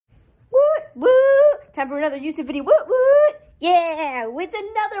woot. Time for another YouTube video. Woot, woot. Yeah, it's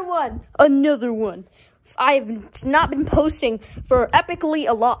another one. Another one. I've not been posting for epically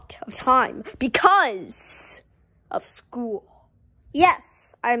a lot of time because of school.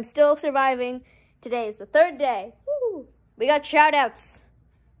 Yes, I'm still surviving. Today is the third day. Woo. We got shout outs.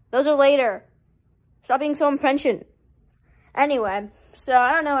 Those are later. Stop being so impatient. Anyway, so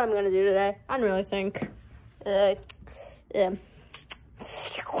I don't know what I'm going to do today. I don't really think. Let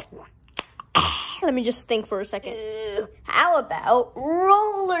me just think for a second. How about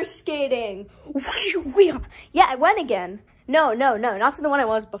roller skating? Yeah, I went again. No, not to the one I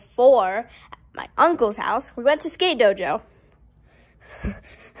was before. At my uncle's house. We went to skate dojo.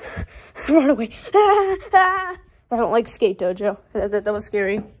 Run away. I don't like skate dojo. That was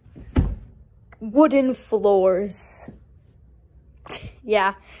scary. Wooden floors.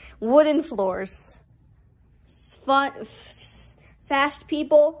 Yeah, wooden floors. Fun, fast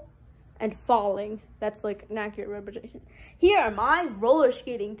people, and falling. That's like an accurate representation. Here are my roller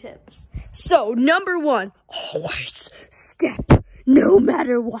skating tips. So, number 1, always step no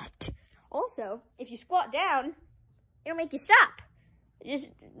matter what. Also, if you squat down, it'll make you stop.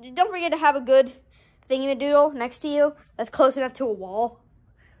 Just don't forget to have a good thingy-madoodle next to you that's close enough to a wall.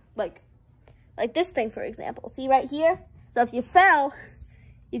 Like this thing, for example. See right here? So if you fell,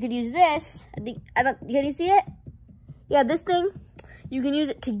 you could use this. Can you see it? Yeah, this thing, you can use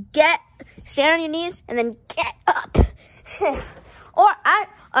it to stand on your knees and then get up. Or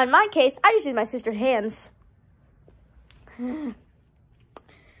in my case, I just use my sister's hands. Oh,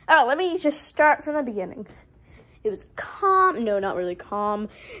 let me just start from the beginning. It was calm, no, not really calm,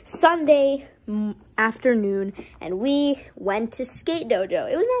 Sunday afternoon, and we went to skate dojo.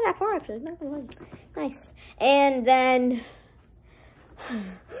 It was not that far, actually. Not really nice. And then,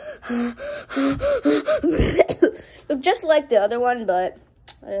 looked just like the other one, but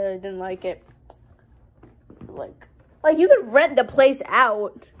I didn't like it. Like you could rent the place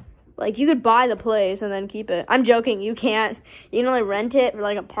out. Like, you could buy the place and then keep it. I'm joking, you can't. You can only rent it for,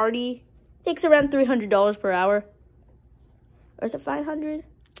 like, a party. It takes around $300 per hour. Or is it $500?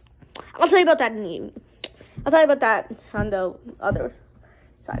 I'll tell you about that I'll tell you about that on the other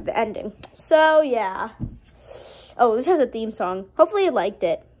side, the ending. So, yeah. Oh, this has a theme song. Hopefully you liked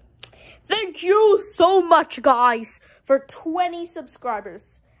it. Thank you so much, guys, for 20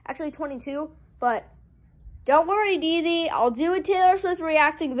 subscribers. Actually, 22, but don't worry, Dee. I'll do a Taylor Swift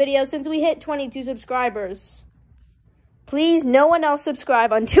reacting video since we hit 22 subscribers. Please, no one else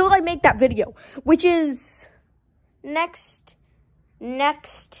subscribe until I make that video, which is next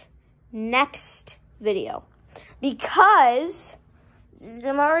video. Because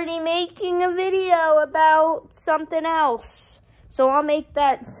I'm already making a video about something else. So I'll make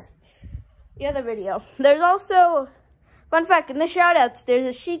that the other video. There's also, fun fact, in the shoutouts, there's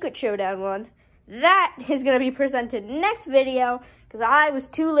a Secret Showdown one. That is going to be presented next video because I was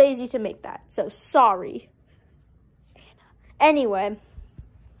too lazy to make that. So, sorry. Anyway,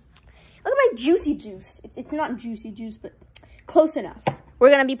 look at my Juicy Juice. It's not Juicy Juice, but close enough. We're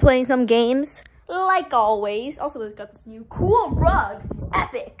going to be playing some games, like always. Also, we've got this new cool rug.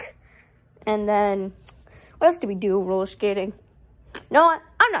 Epic. And then, what else do we do? Roller skating. No,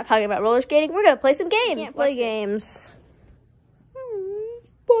 I'm not talking about roller skating. We're going to play some games. Play games.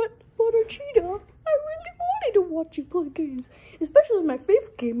 But Cheetah, I really wanted to watch you play games, especially my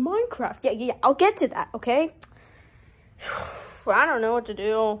favorite game, Minecraft. Yeah, I'll get to that, okay? I don't know what to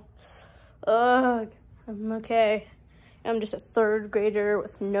do. I'm okay. I'm just a 3rd grader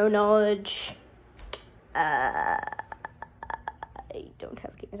with no knowledge. I don't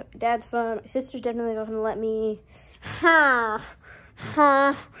have games at my dad's phone. My sister's definitely not gonna let me.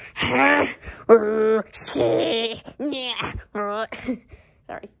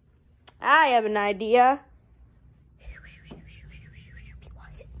 Sorry. I have an idea. Be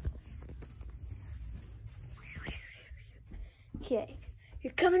quiet. Okay.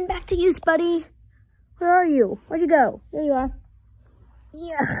 You're coming back to use, buddy. Where are you? Where'd you go? There you are.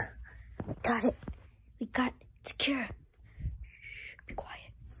 Yeah. Got it. We got it. It's secure. Shh. Be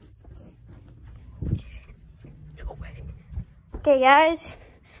quiet. No way. Okay, guys.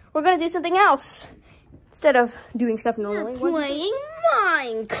 We're gonna do something else. Instead of doing stuff normally. We're playing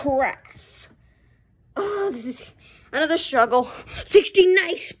Minecraft. Oh, this is another struggle.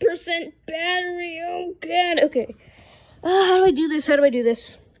 69% battery. Oh, God. Okay. How do I do this?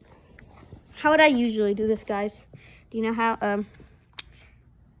 How would I usually do this, guys? Do you know how?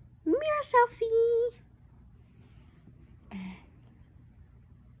 Mirror selfie.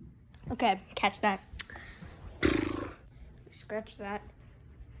 Okay, catch that. Scratch that.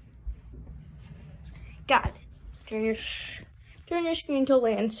 Got it. Turn your screen to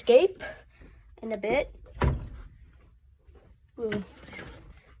landscape. in a bit. We'll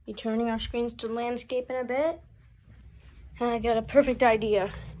be turning our screens to landscape in a bit. And I got a perfect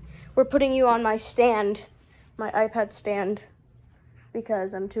idea. We're putting you on my stand, my iPad stand,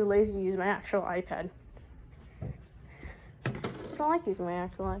 because I'm too lazy to use my actual iPad. I don't like using my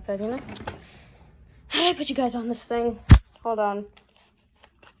actual iPad, you know? How do I put you guys on this thing? Hold on.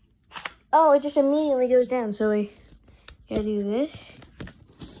 Oh, it just immediately goes down, so we gotta do this.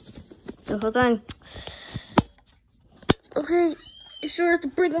 So hold on. Okay, I sure have to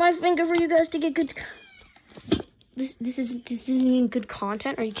break my finger for you guys to get good. This isn't even good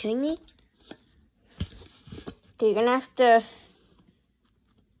content. Are you kidding me? Okay, you're gonna have to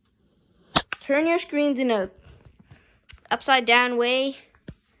turn your screens in a upside down way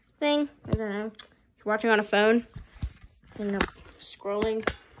thing. I don't know. If you're watching on a phone and scrolling,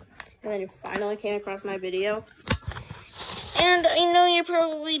 and then you finally came across my video. And I know you're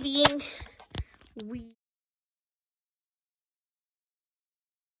probably being weird.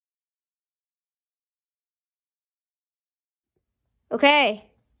 Okay.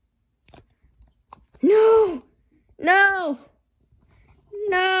 No! No!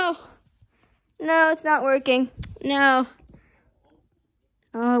 No! No, it's not working. No.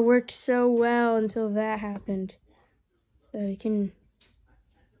 Oh, it worked so well until that happened. We can...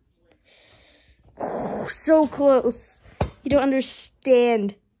 Oh, so close. You don't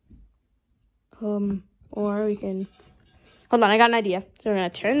understand. Or we can... Hold on, I got an idea. So we're gonna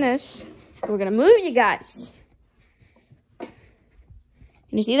turn this, and we're gonna move you guys.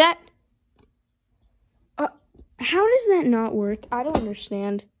 Can you see that? How does that not work? I don't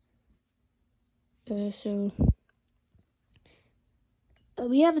understand. We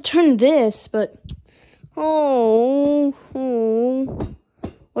have to turn this, but oh,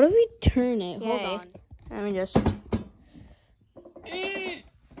 what if we turn it? Okay. Hold on. Let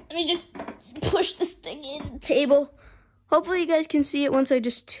me just push this thing in the table. Hopefully you guys can see it once I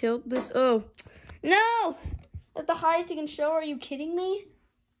just tilt this. Oh, no! That's the highest you can show. Are you kidding me?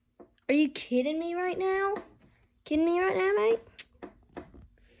 Are you kidding me right now? Kidding me right now, mate?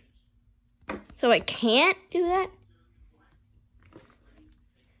 So I can't do that?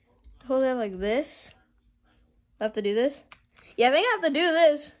 Hold it like this? I have to do this? Yeah, I think I have to do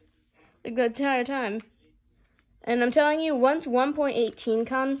this like the entire time. And I'm telling you, once 1.18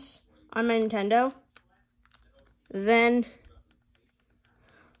 comes on my Nintendo, then...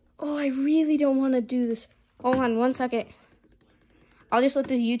 Oh, I really don't want to do this. Hold on 1 second. I'll just let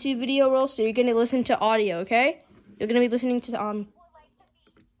this YouTube video roll, so you're going to listen to audio, okay? You're going to be listening to,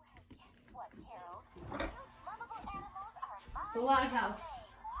 The Lighthouse.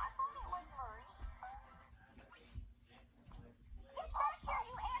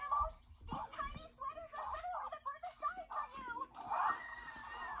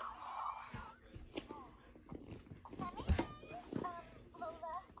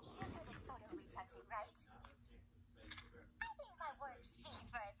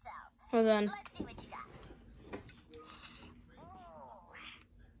 Hold on. Let's see what you got. Ooh,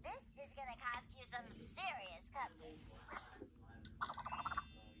 this is gonna cost you some serious cupcakes.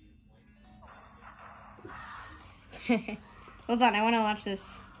 Hold on, I want to watch this.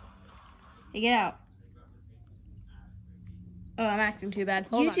 Hey, get out. Oh, I'm acting too bad.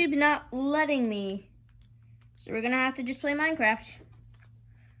 YouTube's not letting me. So we're gonna have to just play Minecraft.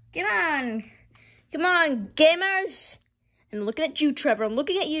 Come on. Come on, gamers. I'm looking at you, Trevor. I'm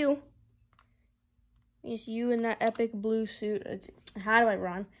looking at you. Yes, you in that epic blue suit. How do I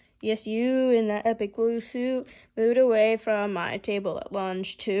run? Yes, you in that epic blue suit moved away from my table at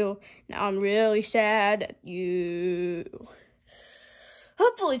lunch, too. Now I'm really sad at you.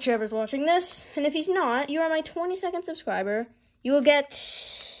 Hopefully Trevor's watching this. And if he's not, you are my 22nd subscriber. You will get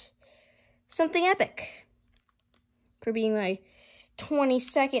something epic for being my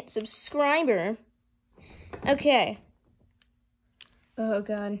 22nd subscriber. Okay. Oh,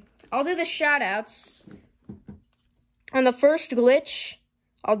 God. I'll do the shout-outs. On the first glitch,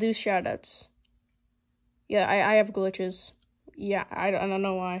 I'll do shout-outs. Yeah, I have glitches. Yeah, I don't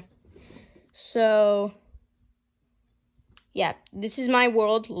know why. So, yeah, this is my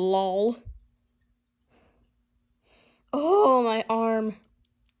world, lol. Oh, my arm.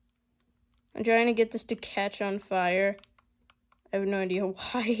 I'm trying to get this to catch on fire. I have no idea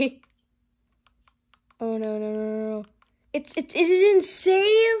why. Oh, no. It didn't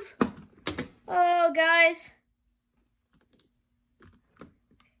save? Oh, guys.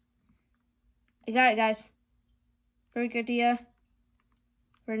 I got it, guys. Very good idea.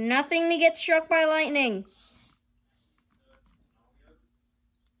 For nothing to get struck by lightning.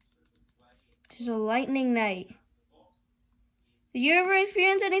 This is a lightning night. Did you ever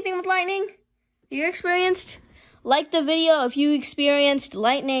experience anything with lightning? You experienced? Like the video if you experienced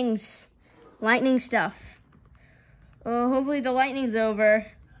lightning stuff. Hopefully the lightning's over.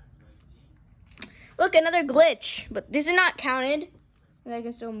 Look, another glitch, but this is not counted. I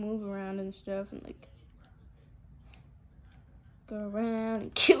can still move around and stuff and like go around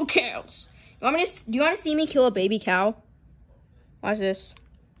and kill cows. Do you want to see me kill a baby cow? Watch this.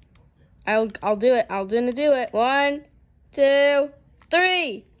 I'll do it. I'll do it. 1, 2,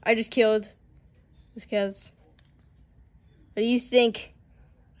 3. I just killed this cow. What do you think?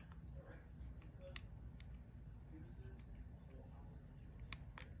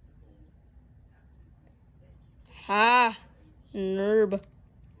 Ha! Nerb.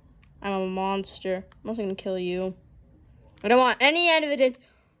 I'm a monster. I'm also gonna kill you. I don't want any evidence.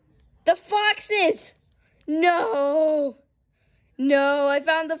 The foxes! No! No, I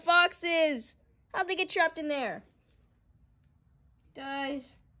found the foxes! How'd they get trapped in there?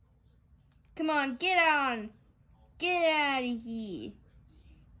 Guys. Come on, get on! Get out of here!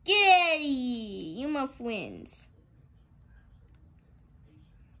 Get out of here! You my friends.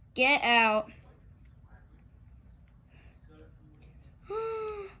 Get out.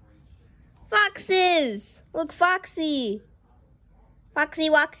 Foxes! Look, Foxy! Foxy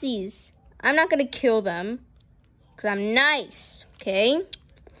Woxies. I'm not gonna kill them. Because I'm nice, okay?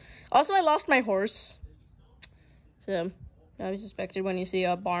 Also, I lost my horse. So, I was suspected when you see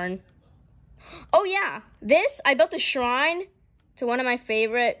a barn. Oh, yeah. I built a shrine to one of my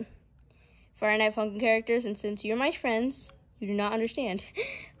favorite Friday Night Funkin' characters. And since you're my friends, you do not understand.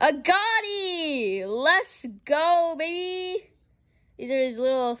 A Gotti! Let's go, baby! These are his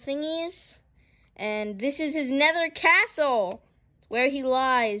little thingies. And this is his nether castle. It's where he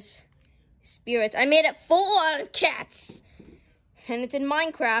lies. Spirits. I made it full out of cats. And it's in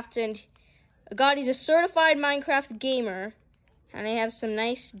Minecraft. And Gotti's a certified Minecraft gamer. And I have some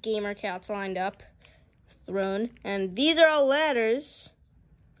nice gamer cats lined up. Throne. And these are all ladders.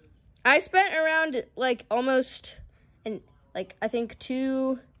 I spent around like almost, I think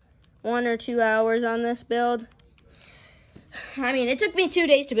 1 or 2 hours on this build. I mean, it took me 2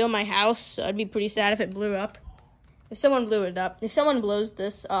 days to build my house, so I'd be pretty sad if it blew up. If someone blew it up. If someone blows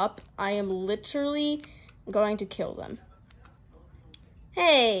this up, I am literally going to kill them.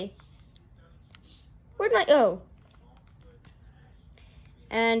 Hey! Where'd my... Oh.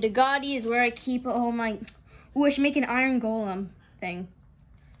 And Gotti is where I keep all my... Ooh, I should make an iron golem thing.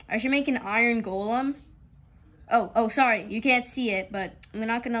 I should make an iron golem. Oh, sorry. You can't see it, but I'm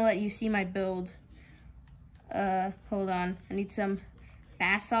not going to let you see my build. Hold on. I need some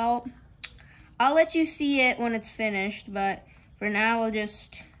basalt. I'll let you see it when it's finished, but for now I'll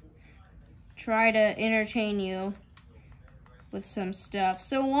just try to entertain you with some stuff.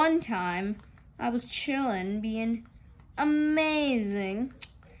 So one time, I was chilling, being amazing,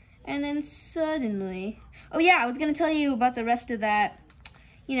 and then suddenly... Oh yeah, I was gonna tell you about the rest of that,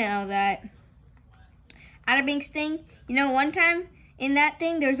 that Outer Banks thing. One time in that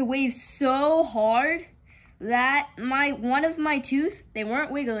thing, there's a wave so hard that one of my tooth, they weren't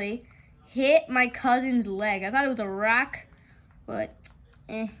wiggly, hit my cousin's leg. I thought it was a rock, but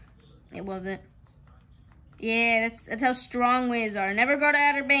it wasn't. Yeah, that's how strong waves are. Never go to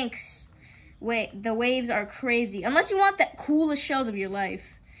Outer Banks. Wait, the waves are crazy. Unless you want the coolest shells of your life.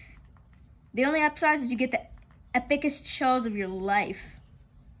 The only upside is you get the epicest shells of your life.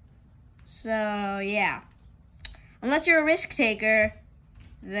 So, yeah. Unless you're a risk taker,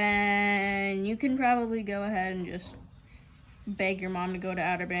 then you can probably go ahead and just beg your mom to go to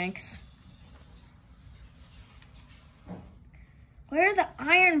Outer Banks. Where are the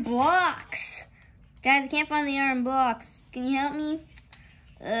iron blocks? Guys, I can't find the iron blocks. Can you help me?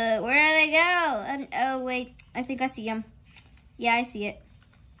 Where do they go? Oh, wait. I think I see them. Yeah, I see it.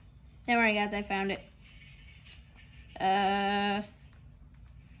 Don't worry, guys. I found it.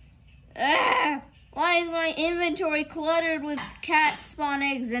 Why is my inventory cluttered with cat spawn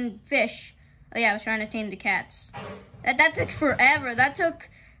eggs and fish? Oh, yeah, I was trying to tame the cats. That took forever. That took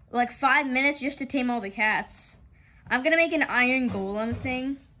like 5 minutes just to tame all the cats. I'm going to make an iron golem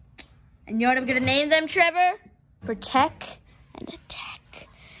thing. And you know what I'm going to name them, Trevor? Protect and Attack.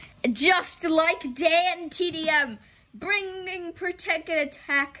 Just like Dan TDM, bringing Protect and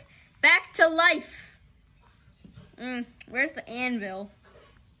Attack back to life. Where's the anvil?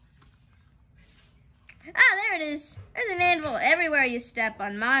 Ah, there it is. There's an anvil everywhere you step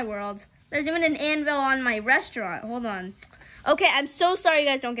on my world. There's even an anvil on my restaurant. Hold on. Okay, I'm so sorry you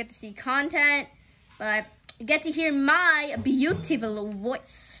guys don't get to see content, but you get to hear my beautiful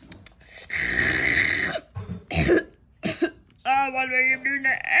voice. Oh, what are you doing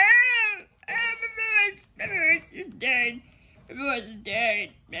that? My voice is dead. My voice is dead.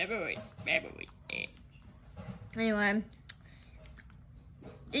 My voice. Anyway,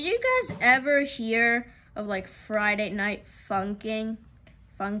 did you guys ever hear of like Friday Night Funkin'?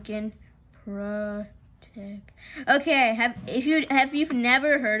 Protect. Okay, if you've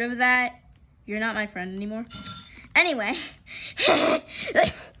never heard of that, you're not my friend anymore. Anyway, I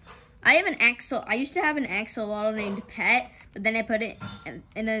used to have an axolotl named Pet, but then I put it, and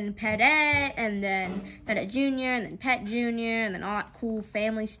then Petette, and then Petette Junior, and then Pet Junior, and then all that cool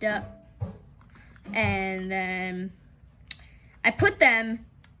family stuff. And then I put them,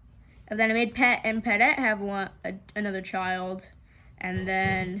 and then I made Pet and Petette have another child. And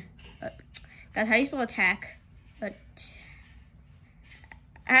then, guys, how do you spell attack?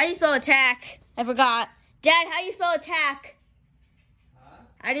 How do you spell attack? I forgot. Dad, how do you spell attack? Huh?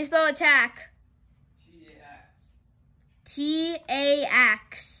 How do you spell attack? T-A-X.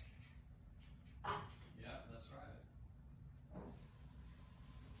 T-A-X. Yeah, that's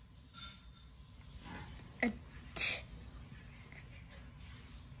right.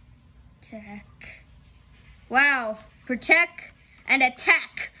 Attack. Wow. Protect and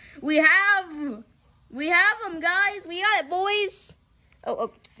attack. We have them, guys. We got it, boys.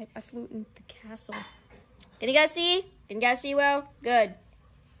 Oh, I flew into the castle. Can you guys see? Can you guys see well? Good.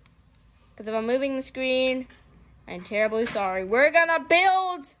 Because if I'm moving the screen, I'm terribly sorry. We're gonna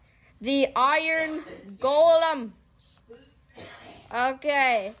build the iron golem.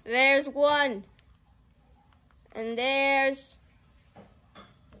 Okay, there's one. And there's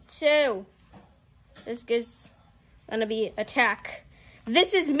two. This is gonna be attack.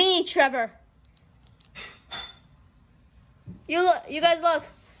 This is me, Trevor. You guys look.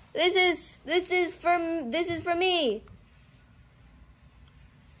 This is for me.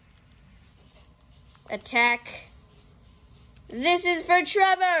 Attack. This is for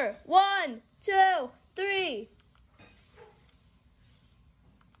Trevor. 1, 2, 3.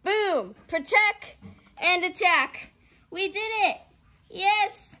 Boom. Protect and attack. We did it.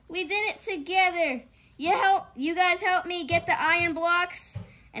 Yes, we did it together. You guys helped me get the iron blocks,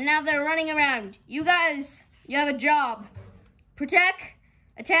 and now they're running around. You guys, you have a job. Protect,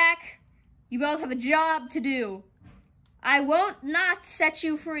 attack. You both have a job to do. I won't not set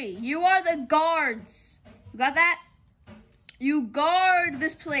you free. You are the guards. You got that? You guard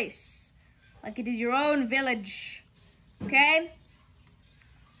this place like it is your own village. Okay?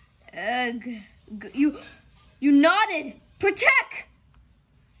 You nodded. Protect.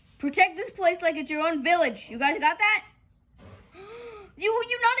 Protect this place like it's your own village. You guys got that? You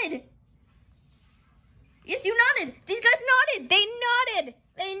nodded. Yes, you nodded. These guys nodded. They nodded.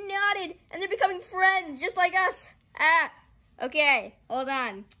 They nodded. And they're becoming friends just like us. Okay. Hold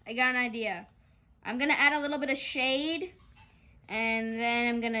on. I got an idea. I'm going to add a little bit of shade. And then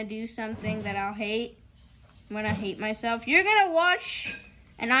I'm going to do something that I'll hate. I'm going to hate myself. You're going to watch.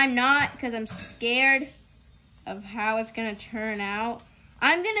 And I'm not, because I'm scared of how it's going to turn out.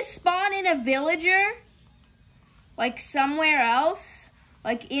 I'm going to spawn in a villager. Like somewhere else.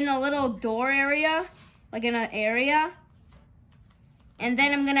 Like in a little door area. Like in an area. And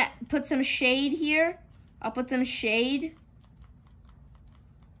then I'm going to put some shade here. I'll put some shade.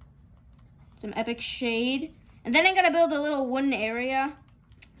 Some epic shade. And then I'm going to build a little wooden area.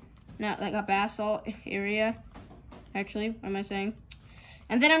 Not like a basalt area. Actually, what am I saying?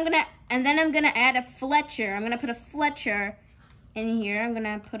 And then I'm going to add a Fletcher. I'm going to put a Fletcher in here. I'm going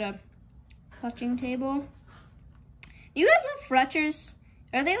to put a clutching table. You guys love Fletchers?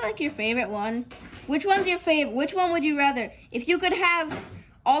 Are they like your favorite one? Which one's your favorite? Which one would you rather? If you could have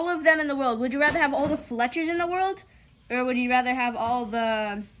all of them in the world, would you rather have all the Fletchers in the world? Or would you rather have all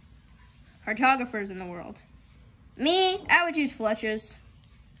the cartographers in the world? Me, I would choose Fletchers.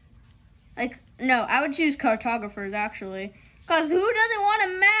 Like, no, I would choose cartographers, actually. Because who doesn't want a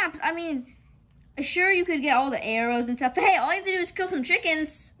map? I mean, sure, you could get all the arrows and stuff. But hey, all you have to do is kill some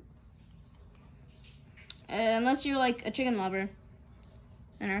chickens. Unless you're like a chicken lover.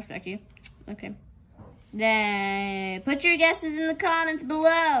 And I respect you. Okay. Then put your guesses in the comments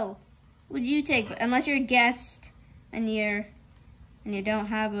below. Would you take, unless you're a guest and you don't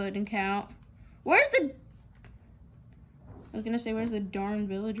have an account. Where's the, I was gonna say where's the darn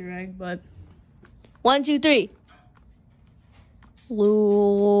villager egg, but 1, 2, 3.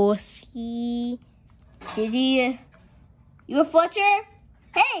 Lucy, did you a Fletcher?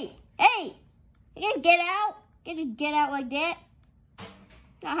 Hey, you can't get out. You can't just get out like that.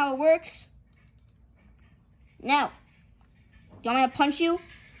 Not how it works. Now, do you want me to punch you?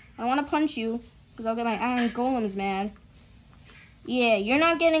 I don't want to punch you because I'll get my iron golems mad. Yeah, you're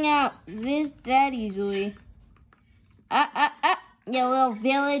not getting out that easily. You little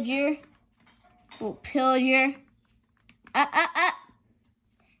villager, little pillager.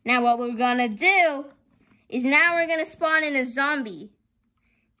 Now what we're gonna do is now we're gonna spawn in a zombie.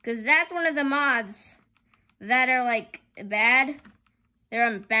 Because that's one of the mods that are like bad. They're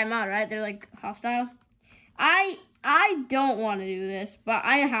a bad mod, right? They're like hostile. I don't want to do this, but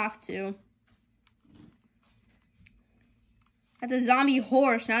I have to. That's a zombie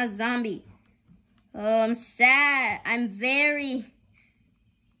horse, not a zombie. Oh, I'm sad. I'm very...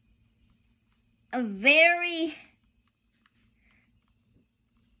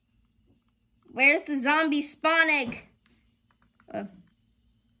 Where's the zombie spawn egg?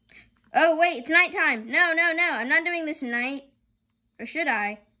 Oh, wait, it's nighttime. No. I'm not doing this night. Or should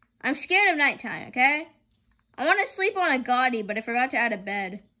I? I'm scared of nighttime, okay? I want to sleep on a Gaudi, but I forgot to add a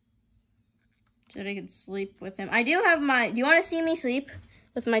bed. So that I could sleep with him. I do have my... Do you want to see me sleep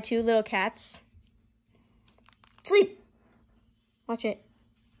with my 2 little cats? Sleep. Watch it.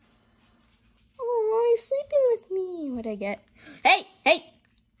 Oh, he's sleeping with me. What'd I get? Hey!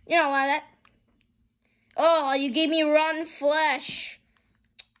 You don't want that. Oh, you gave me rotten flesh.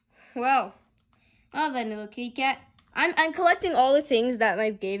 Well, then, little kitty cat. I'm collecting all the things that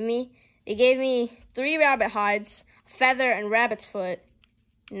they gave me. They gave me 3 rabbit hides, a feather, and rabbit's foot.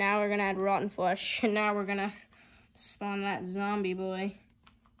 Now we're gonna add rotten flesh, and now we're gonna spawn that zombie boy.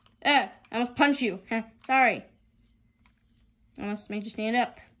 I almost punched you. Sorry. I almost made you stand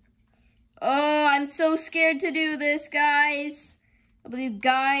up. Oh, I'm so scared to do this, guys. I believe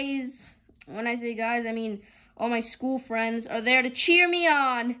guys, when I say guys, I mean all my school friends are there to cheer me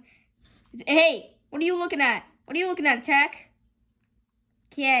on. Hey, what are you looking at? What are you looking at, Attack?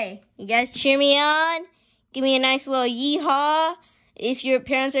 Okay, you guys cheer me on. Give me a nice little yeehaw. If your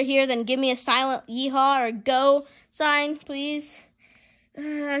parents are here, then give me a silent yeehaw or go sign, please.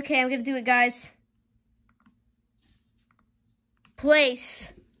 Okay, I'm gonna do it, guys.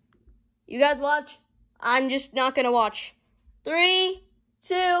 Place. You guys watch. I'm just not gonna watch. 3,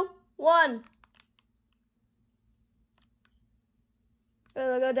 2, 1.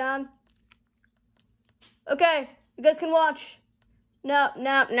 I'll go down. Okay, you guys can watch. No, I'm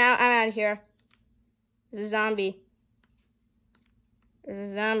out of here. There's a zombie.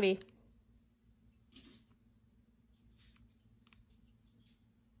 There's a zombie.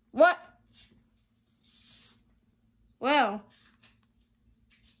 What? Well,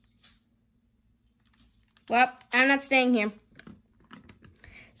 I'm not staying here.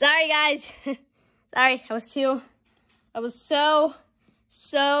 Sorry, guys. Sorry, I was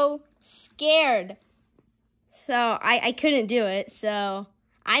so scared. So I couldn't do it, so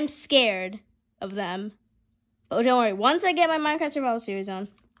I'm scared of them. But don't worry, once I get my Minecraft Survival Series on,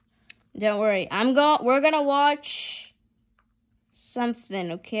 don't worry. We're gonna watch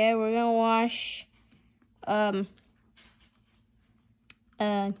something, okay? We're gonna watch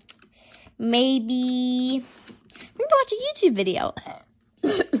maybe we're gonna watch a YouTube video.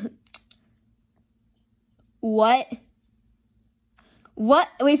 What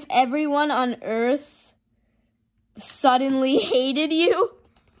if everyone on Earth suddenly hated you?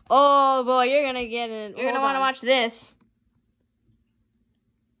 Oh boy, you're gonna get it. You're gonna want to watch this.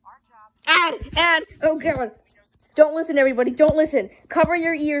 Ad. Oh god. Don't listen, everybody. Don't listen. Cover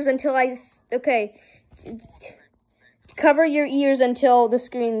your ears until okay. Cover your ears until the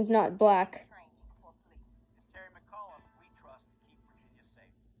screen's not black.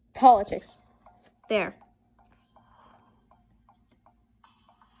 Politics. There.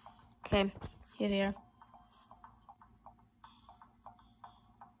 Okay, here they are.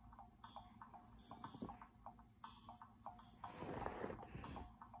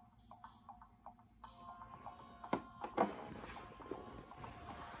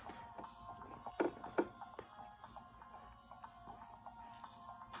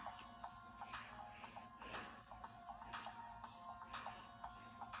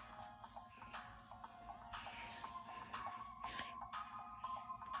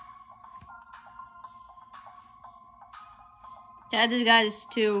 Dad, this guy is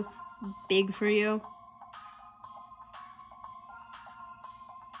too big for you.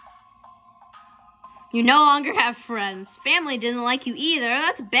 You no longer have friends. Family didn't like you either.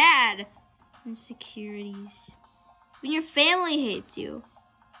 That's bad. Insecurities. When your family hates you.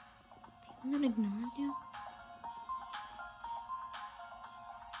 People don't ignore you.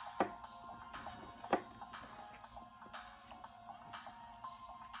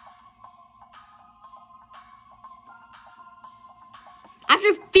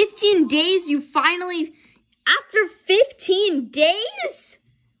 After 15 days, you finally... After 15 days?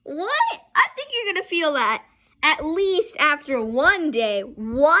 What? I think you're gonna feel that at least after 1 day.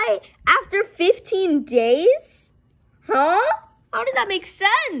 What? After 15 days? Huh? How did that make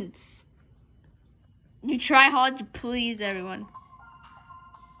sense? You try hard to please everyone.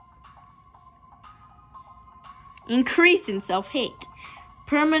 Increase in self-hate.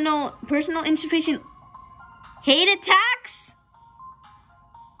 Personal insufficient hate attacks?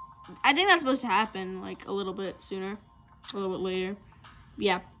 I think that's supposed to happen like a little bit sooner. A little bit later.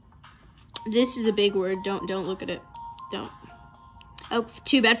 Yeah. This is a big word. Don't look at it. Don't. Oh,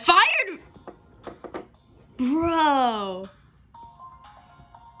 too bad. Fired! Bro.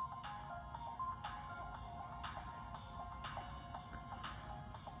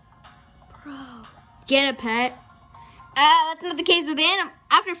 Get a pet. That's not the case with animals.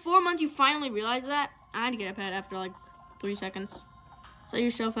 After 4 months, you finally realize that. I had to get a pet after like 3 seconds. Set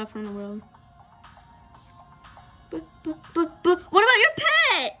yourself up from the world. But what about your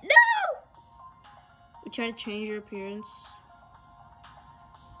pet? No! We try to change your appearance.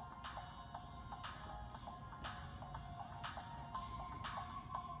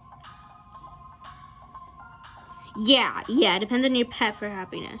 Yeah, depends on your pet for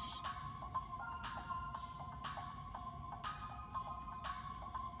happiness.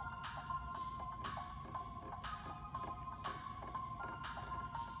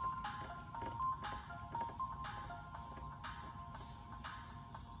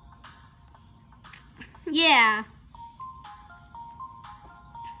 Yeah.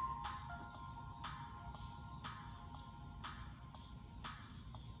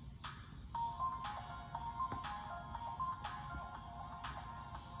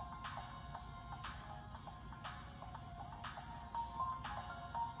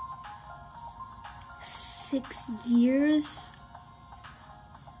 $6 years.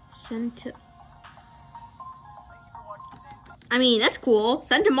 Sent to... I mean, that's cool.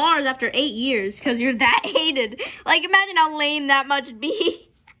 Sent to Mars after 8 years because you're that hated. Like, imagine how lame that must be.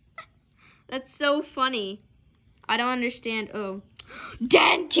 That's so funny. I don't understand. Oh.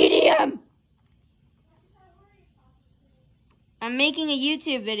 Dentidium! I'm making a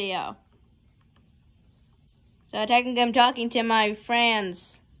YouTube video. So technically I'm talking to my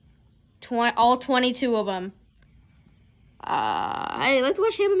friends. All 22 of them. Hey, let's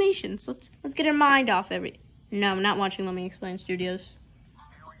watch animations. Let's get our mind off every... No, I'm not watching Let Me Explain Studios.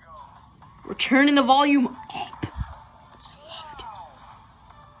 We're turning the volume up.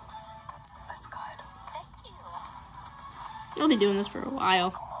 That's good. Thank you. I'll be doing this for a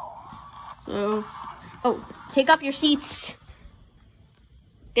while. So, take up your seats.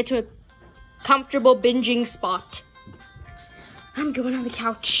 Get to a comfortable binging spot. I'm going on the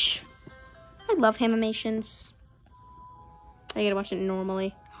couch. I love animations. I gotta watch it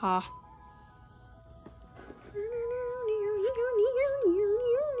normally. Ha.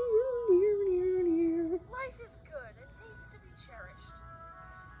 Life is good and needs to be cherished.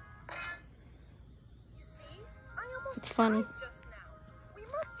 You see, I almost It's funny. cried just now. We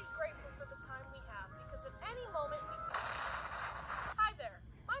must be grateful for the time we have because at any moment we could... Hi there,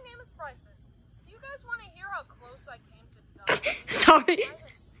 my name is Bryson. Do you guys want to hear how close I came to dying? Sorry. I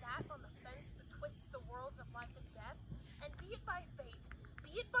have sat on the fence betwixt the worlds of life and death, and be it by fate,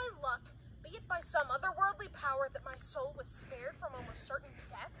 be it by luck, be it by some otherworldly power that my soul was spared from almost certain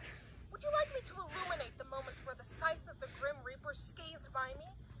death, would you like me to illuminate the moments where the scythe of the Grim Reaper scathed by me?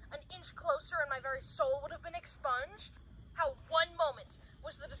 An inch closer and my very soul would have been expunged? How one moment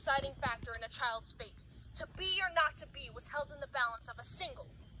was the deciding factor in a child's fate. To be or not to be was held in the balance of a single,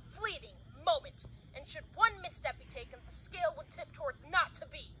 fleeting moment. And should one misstep be taken, the scale would tip towards not to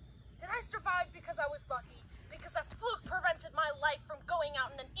be. Did I survive because I was lucky? Because a fluke prevented my life from going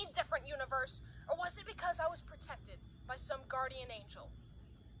out in an indifferent universe? Or was it because I was protected by some guardian angel?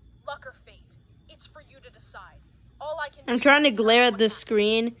 Luck or fate, it's for you to decide. All I can I'm do trying to is glare tell at you this what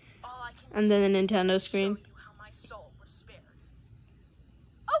screen happened. All I can and do then the Nintendo is show screen. you how my soul was spared.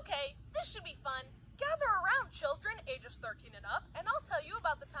 Okay, this should be fun. Gather around, children, ages 13 and up, and I'll tell you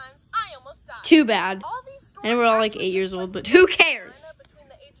about the times I almost died. Too bad. All these stories And we're all like actually 8 took years old, place but in who North cares? Carolina between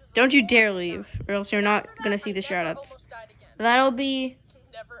the ages of Don't you 4 dare and leave, 9. or else you're And not after gonna that, see I the never shoutouts. almost died again. That'll be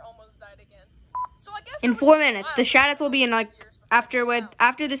Never almost died again. So I guess in it was 4 a minutes. while The shoutouts will ago, be in like 5 years before I came out.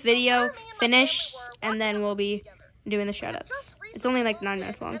 after this So there video me and my family finished, were and then watching a we'll movie be together. doing the We had shoutouts. just It's only like recently 9 moved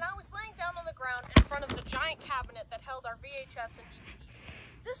minutes in, long. And I was laying down on the ground in front of the giant cabinet that held our VHS and DVDs.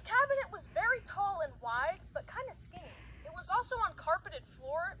 This cabinet was very tall and wide, but kind of skinny. It was also on carpeted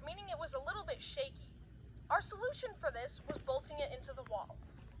floor, meaning it was a little bit shaky. Our solution for this was bolting it into the wall.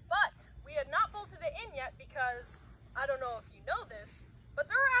 But we had not bolted it in yet because, I don't know if you know this, but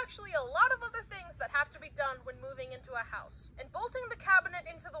there are actually a lot of other things that have to be done when moving into a house. And bolting the cabinet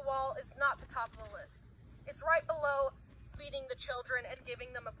into the wall is not the top of the list. It's right below feeding the children and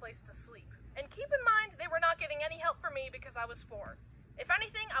giving them a place to sleep. And keep in mind, they were not getting any help from me because I was 4. If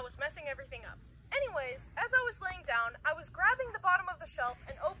anything, I was messing everything up. Anyways, as I was laying down, I was grabbing the bottom of the shelf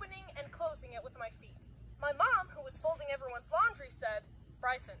and opening and closing it with my feet. My mom, who was folding everyone's laundry, said,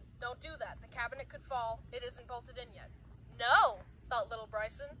 "Bryson, don't do that. The cabinet could fall. It isn't bolted in yet." "No," thought little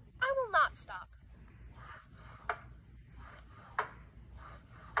Bryson. "I will not stop."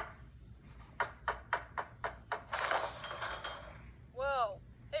 Whoa.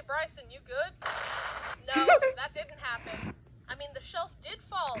 Hey, Bryson, you good? No, that didn't happen. I mean, the shelf did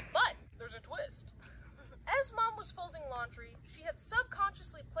fall, but there's a twist. As Mom was folding laundry, she had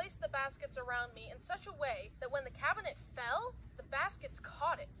subconsciously placed the baskets around me in such a way that when the cabinet fell, the baskets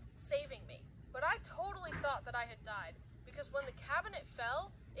caught it, saving me. But I totally thought that I had died, because when the cabinet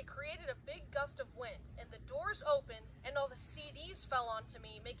fell, it created a big gust of wind, and the doors opened, and all the CDs fell onto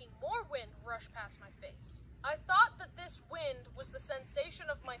me, making more wind rush past my face. I thought that this wind was the sensation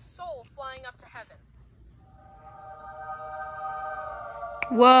of my soul flying up to heaven.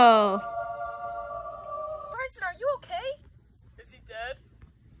 Whoa. Bryson, are you okay? Is he dead?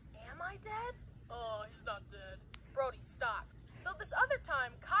 Am I dead? Oh, he's not dead. Brody, stop. So this other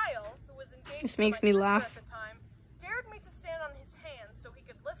time, Kyle, who was engaged This to my makes me sister laugh. at the time, dared me to stand on his hands so he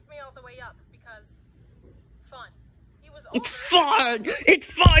could lift me all the way up because fun. He was older. It's fun. It's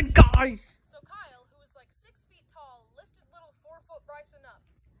fun, guys. So Kyle, who was like 6 feet tall, lifted little 4-foot Bryson up.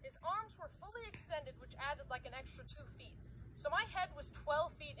 His arms were fully extended, which added like an extra 2 feet. So my head was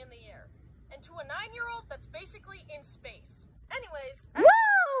 12 feet in the air. And to a 9-year-old, that's basically in space. Anyways, as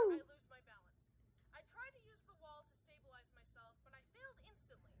Woo! I lose my balance. I tried to use the wall to stabilize myself, but I failed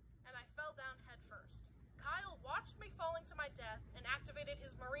instantly, and I fell down head first. Kyle watched me falling to my death and activated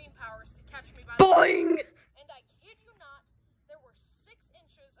his marine powers to catch me by the Boing! And I kid you not, there were 6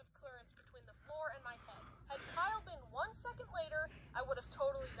 inches of clearance between the floor and my head. Had Kyle been 1 second later, I would have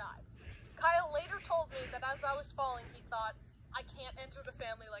totally died. Kyle later told me that as I was falling, he thought, "I can't enter the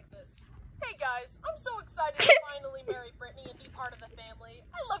family like this." Hey guys, I'm so excited to finally marry Brittany and be part of the family.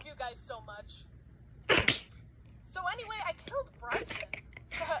 I love you guys so much. So anyway, I killed Bryson.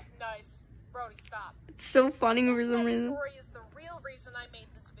 Nice. Brody, stop. It's so funny for This some next reason. story is the real reason I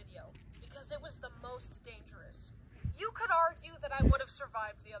made this video, because it was the most dangerous. You could argue that I would have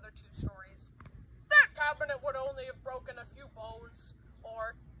survived the other 2 stories. That cabinet would only have broken a few bones.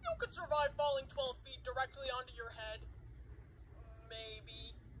 Or, you could survive falling 12 feet directly onto your head.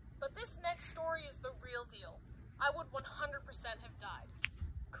 Maybe. But this next story is the real deal. I would 100% have died.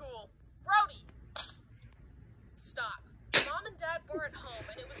 Cool. Brody! Stop. Mom and Dad weren't home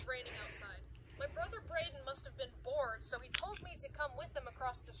and it was raining outside. My brother Braden must have been bored, so he told me to come with him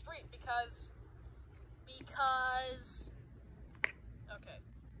across the street because... Okay.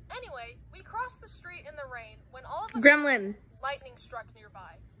 Anyway, we crossed the street in the rain when all of a sudden Gremlin. lightning struck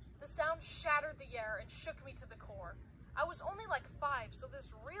nearby. The sound shattered the air and shook me to the core. I was only like 5, so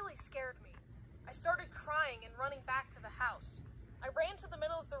this really scared me. I started crying and running back to the house. I ran to the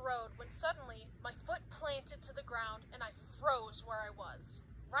middle of the road when suddenly my foot planted to the ground and I froze where I was.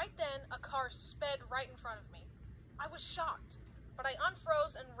 Right then, a car sped right in front of me. I was shocked, but I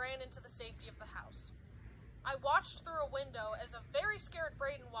unfroze and ran into the safety of the house. I watched through a window as a very scared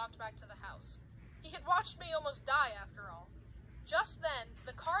Braden walked back to the house. He had watched me almost die after all. Just then,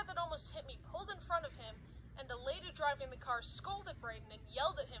 the car that almost hit me pulled in front of him, and the lady driving the car scolded Braden and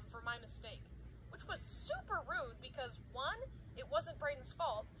yelled at him for my mistake, which was super rude because 1, it wasn't Braden's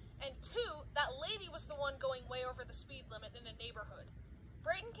fault, and 2, that lady was the one going way over the speed limit in a neighborhood.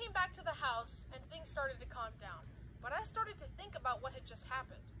 Braden came back to the house and things started to calm down, but I started to think about what had just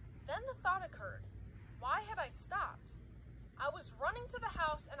happened. Then the thought occurred, why had I stopped? I was running to the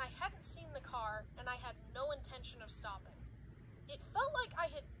house and I hadn't seen the car and I had no intention of stopping. It felt like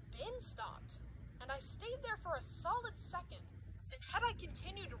I had been stopped, and I stayed there for a solid second, and had I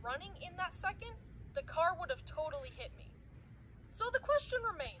continued running in that second, the car would have totally hit me. So the question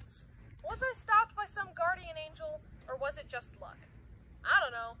remains, was I stopped by some guardian angel, or was it just luck? I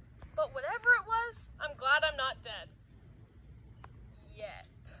don't know, but whatever it was, I'm glad I'm not dead.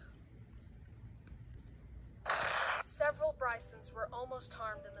 Yet. Several Brysons were almost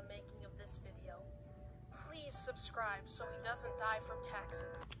harmed in the making of this video. Please subscribe so he doesn't die from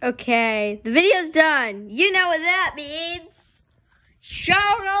taxes. Okay, the video's done. You know what that means.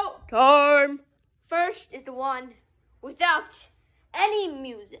 Shout out time. First is the one without any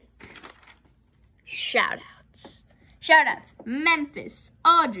music. Shout outs. Shout outs. Memphis,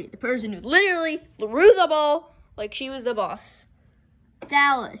 Audrey, the person who literally threw the ball like she was the boss.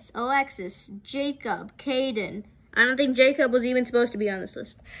 Dallas, Alexis, Jacob, Caden. I don't think Jacob was even supposed to be on this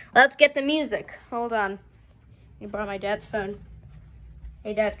list. Let's get the music. Hold on. I borrow my dad's phone.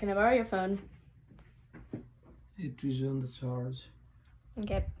 Hey, Dad, can I borrow your phone? It is on the charge.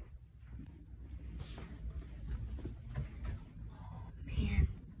 Okay. Man.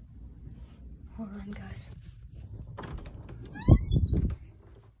 Hold on, guys.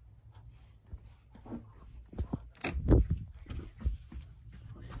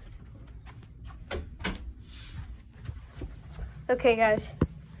 Okay, guys.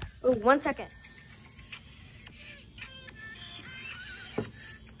 Oh, 1 second.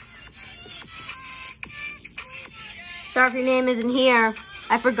 Sorry if your name isn't here.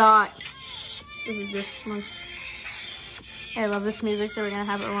 I forgot. This is this one. I love this music, so we're gonna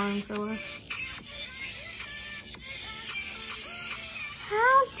have it running for a while.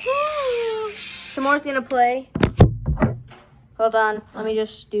 How dare you? Some more's gonna play. Hold on, let me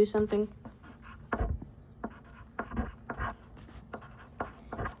just do something.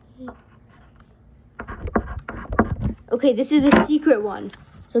 Okay, this is the secret one,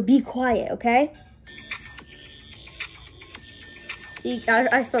 so be quiet, okay? See,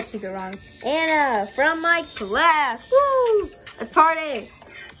 I spelled secret wrong. Anna, from my class. Woo! Let's party.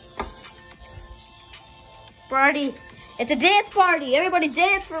 Party. It's a dance party. Everybody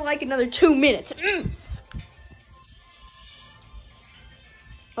dance for like another 2 minutes.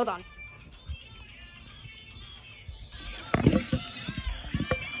 Hold on.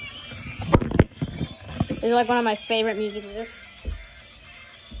 This is like one of my favorite music videos.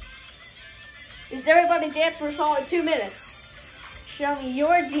 Is everybody dance for a solid 2 minutes? Show me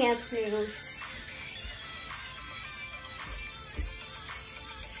your dance moves.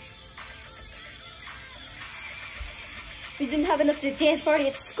 We didn't have enough to dance party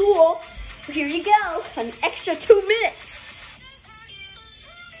at school, so here you go, an extra 2 minutes.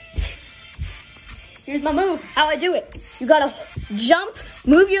 Here's my move, how I do it. You gotta jump,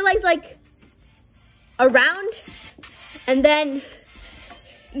 move your legs like around, and then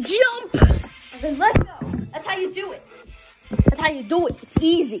jump, and then let go. That's how you do it. That's how you do it. It's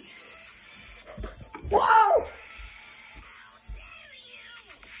easy. Whoa!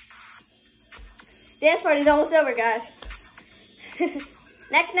 Dance party's almost over, guys.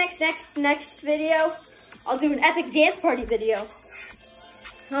 Next video, I'll do an epic dance party video.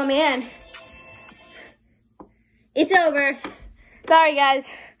 Oh man. It's over. Sorry, guys.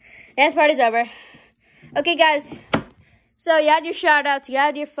 Dance party's over. Okay, guys. So you had your shout outs, you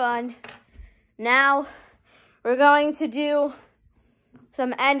had your fun. Now, we're going to do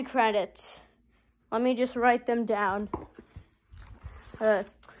some end credits. Let me just write them down. They're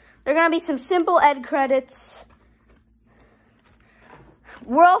going to be some simple end credits.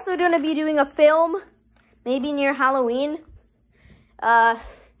 We're also going to be doing a film, maybe near Halloween.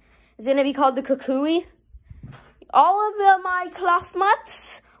 It's going to be called The Kukui. All of my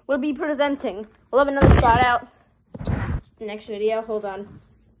classmates will be presenting. We'll have another shout out next video. Hold on.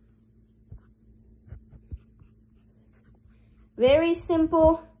 Very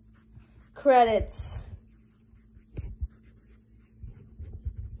simple credits.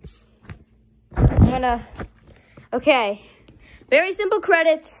 Okay. Very simple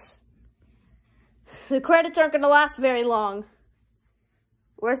credits. The credits aren't gonna last very long.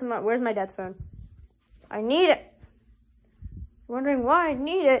 Where's my dad's phone? I need it. Wondering why I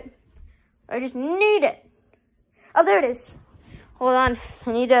need it. I just need it. Oh, there it is. Hold on.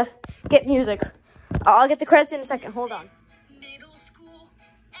 I need to get music. I'll get the credits in a second. Hold on.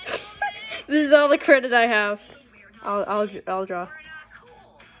 This is all the credit I have. I'll draw.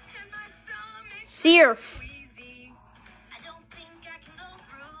 Seer.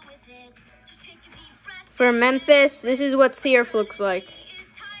 For Memphis, this is what Seerf looks like.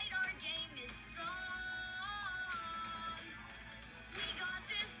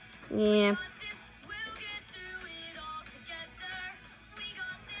 Yeah.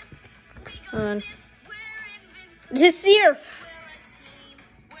 Hold on. This is Seerf.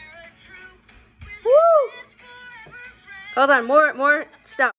 Woo! Hold on, more stuff.